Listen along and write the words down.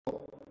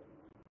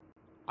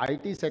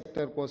IT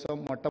sector కోసం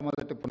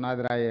మొట్టమొదటి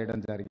పునాది రాయడం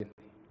జరిగింది.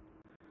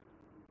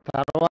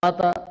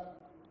 తర్వాత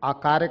ఆ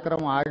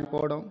కార్యక్రమం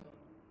ఆగిపోవడం,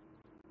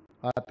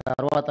 ఆ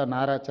తర్వాత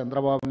నారా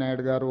చంద్రబాబు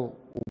నాయుడు గారు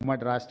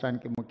ఉమ్మడి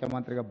రాష్ట్రానికి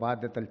ముఖ్యమంత్రిగా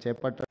బాధ్యతలు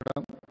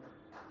చేపట్టడం,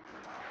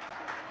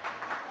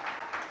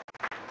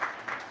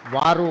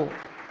 వారు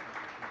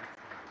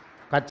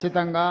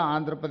ఖచ్చితంగా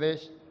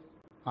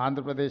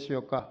ఆంధ్రప్రదేశ్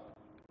యొక్క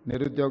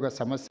నిరుద్యోగ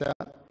సమస్య,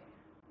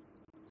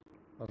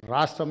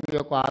 రాష్ట్రం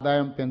యొక్క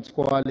ఆదాయం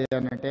పెంచుకోవాలి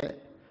అంటే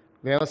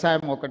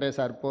వ్యవసాయం ఒకటే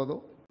సరిపోదు,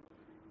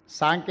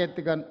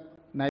 సాంకేతిక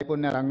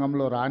నైపుణ్య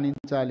రంగంలో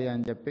రాణించాలి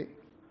అని చెప్పి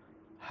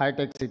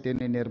హైటెక్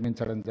సిటీని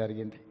నిర్మించడం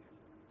జరిగింది.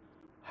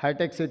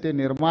 హైటెక్ సిటీ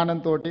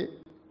నిర్మాణంతో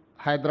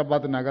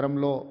హైదరాబాద్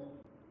నగరంలో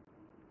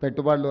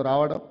పెట్టుబడులు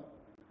రావడం,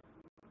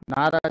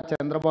 నారా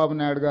చంద్రబాబు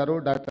నాయుడు గారు,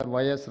 డాక్టర్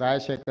వైఎస్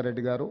రాజశేఖర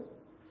రెడ్డి గారు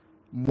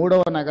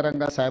 3వ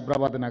నగరంగా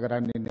సైబరాబాద్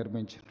నగరాన్ని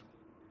నిర్మించారు.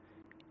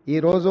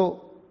 ఈరోజు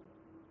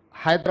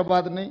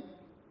హైదరాబాద్ని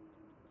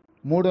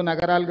 3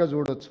 నగరాలుగా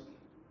చూడొచ్చు.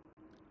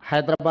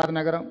 హైదరాబాద్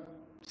నగరం,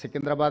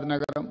 సికింద్రాబాద్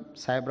నగరం,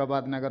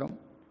 సైబరాబాద్ నగరం,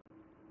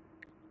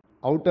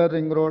 ఔటర్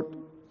రింగ్ రోడ్,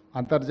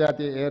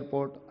 అంతర్జాతీయ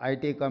ఎయిర్పోర్ట్,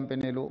 ఐటీ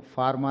కంపెనీలు,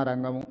 ఫార్మా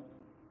రంగము,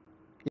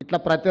 ఇట్లా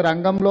ప్రతి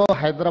రంగంలో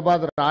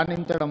హైదరాబాద్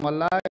రాణించడం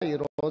వల్ల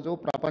ఈరోజు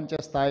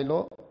ప్రపంచ స్థాయిలో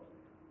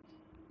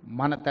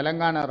మన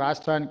తెలంగాణ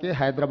రాష్ట్రానికి,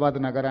 హైదరాబాద్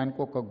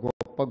నగరానికి ఒక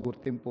గొప్ప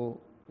గుర్తింపు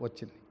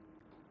వచ్చింది.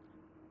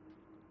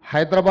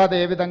 హైదరాబాద్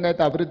ఏ విధంగా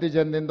అయితే అభివృద్ధి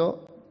చెందిందో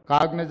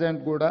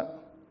కాగ్నిజెంట్ కూడా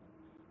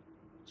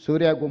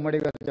సూర్య గుమ్మడి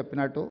గారు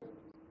చెప్పినట్టు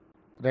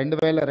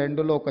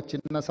 2002లో ఒక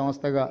చిన్న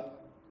సంస్థగా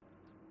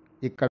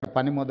ఇక్కడ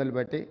పని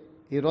మొదలుపెట్టి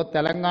ఈరోజు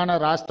తెలంగాణ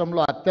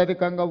రాష్ట్రంలో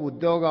అత్యధికంగా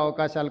ఉద్యోగ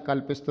అవకాశాలు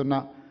కల్పిస్తున్న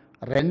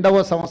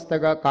 2వ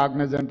సంస్థగా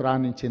కాగ్నిజెంట్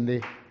రాణించింది.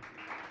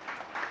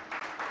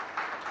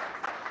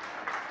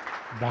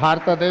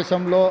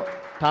 భారతదేశంలో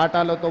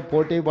టాటాలతో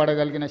పోటీ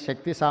పడగలిగిన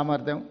శక్తి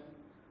సామర్థ్యం,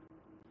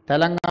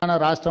 తెలంగాణ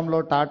రాష్ట్రంలో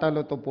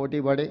టాటాలతో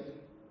పోటీపడి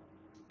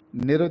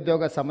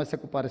నిరుద్యోగ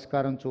సమస్యకు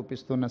పరిష్కారం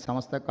చూపిస్తున్న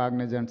సంస్థ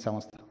కాగ్నిజెంట్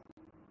సంస్థ.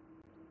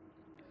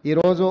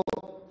 ఈరోజు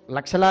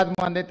లక్షలాది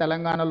మంది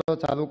తెలంగాణలో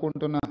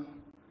చదువుకుంటున్న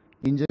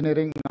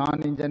ఇంజనీరింగ్,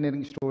 నాన్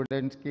ఇంజనీరింగ్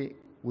స్టూడెంట్స్కి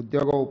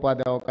ఉద్యోగ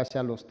ఉపాధి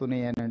అవకాశాలు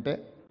వస్తున్నాయి అని అంటే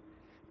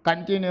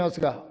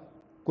కంటిన్యూస్గా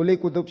కులీ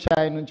కుతుబ్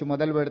షాయి నుంచి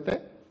మొదలు పెడితే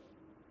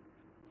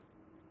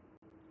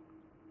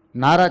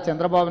నారా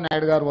చంద్రబాబు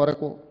నాయుడు గారి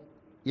వరకు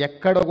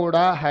ఎక్కడ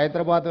కూడా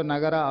హైదరాబాదు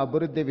నగర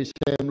అభివృద్ధి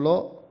విషయంలో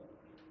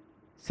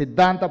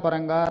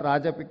సిద్ధాంతపరంగా,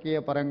 రాజకీయ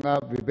పరంగా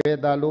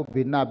విభేదాలు,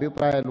 భిన్న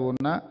అభిప్రాయాలు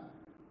ఉన్న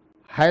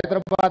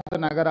హైదరాబాద్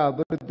నగర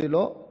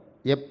అభివృద్ధిలో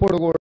ఎప్పుడు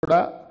కూడా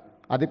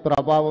అది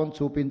ప్రభావం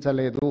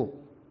చూపించలేదు.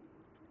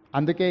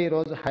 అందుకే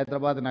ఈరోజు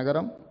హైదరాబాద్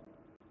నగరం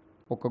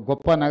ఒక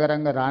గొప్ప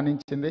నగరంగా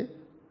రాణించింది.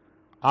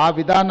 ఆ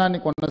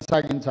విధానాన్ని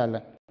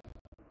కొనసాగించాలి.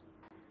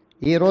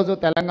 ఈరోజు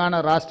తెలంగాణ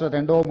రాష్ట్ర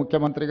 2వ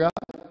ముఖ్యమంత్రిగా,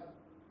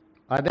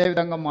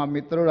 అదేవిధంగా మా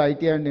మిత్రుడు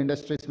IT and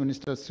industries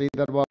minister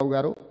Sridhar Babu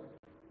గారు,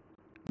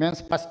 మేము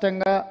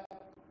స్పష్టంగా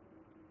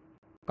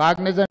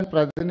కాగ్నిజెంట్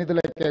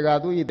ప్రతినిధులకే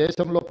కాదు, ఈ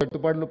దేశంలో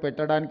పెట్టుబడులు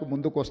పెట్టడానికి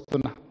ముందుకు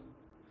వస్తున్న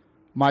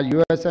మా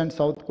యుఎస్ అండ్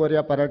సౌత్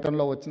కొరియా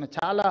పర్యటనలో వచ్చిన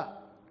చాలా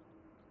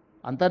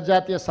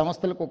అంతర్జాతీయ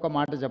సంస్థలకు ఒక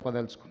మాట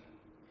చెప్పదలుచుకున్నాం.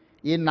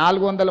 ఈ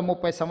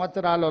 430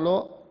 సంవత్సరాలలో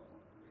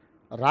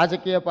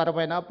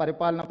రాజకీయపరమైన,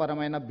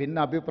 పరిపాలనపరమైన భిన్న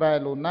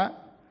అభిప్రాయాలు ఉన్న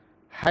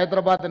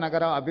హైదరాబాద్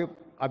నగర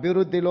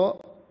అభివృద్ధిలో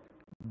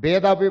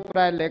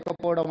భేదాభిప్రాయాలు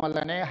లేకపోవడం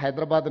వల్లనే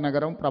హైదరాబాద్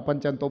నగరం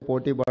ప్రపంచంతో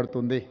పోటీ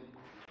పడుతుంది.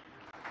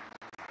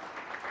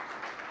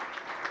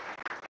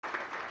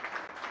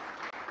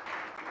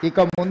 ఇక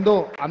ముందు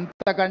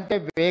అంతకంటే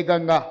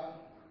వేగంగా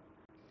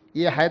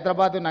ఈ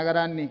హైదరాబాదు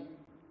నగరాన్ని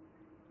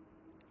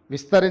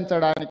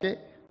విస్తరించడానికి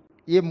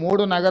ఈ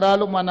 3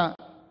 నగరాలు మన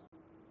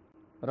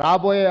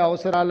రాబోయే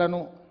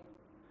అవసరాలను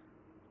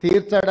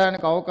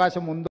తీర్చడానికి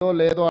అవకాశం ఉందో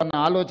లేదో అన్న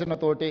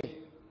ఆలోచనతోటి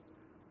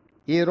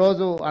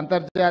ఈరోజు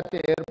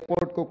అంతర్జాతీయ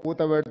ఎయిర్పోర్ట్కు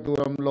కూతవేటు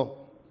దూరంలో,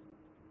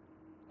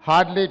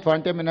 hardly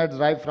 20 minutes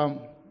drive from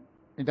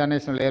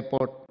international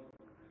airport,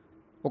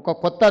 ఒక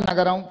కొత్త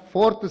నగరం,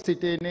 4th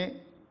సిటీని,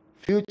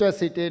 ఫ్యూచర్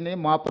సిటీని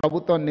మా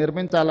ప్రభుత్వం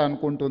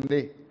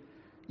నిర్మించాలనుకుంటుంది.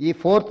 ఈ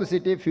 4th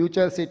city,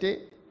 future city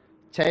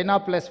China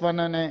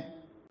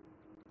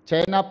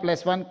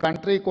plus one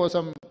country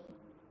కోసం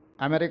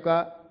అమెరికా,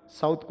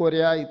 సౌత్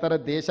కొరియా, ఇతర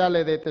దేశాలు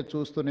ఏదైతే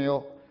చూస్తున్నాయో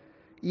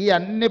ఈ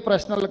అన్ని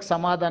ప్రశ్నలకు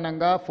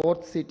సమాధానంగా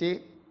 4th సిటీ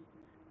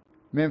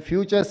మేము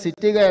ఫ్యూచర్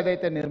సిటీగా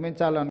ఏదైతే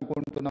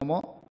నిర్మించాలనుకుంటున్నామో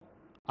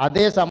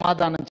అదే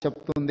సమాధానం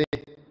చెప్తుంది.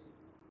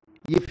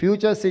 ఈ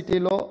ఫ్యూచర్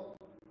సిటీలో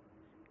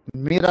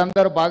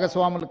మీరందరూ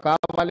భాగస్వాములు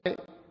కావాలి.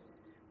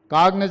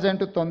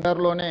 కాగ్నిజెంట్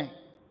తొందరలోనే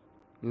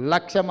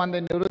 1,00,000 మంది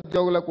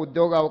నిరుద్యోగులకు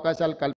ఉద్యోగ అవకాశాలు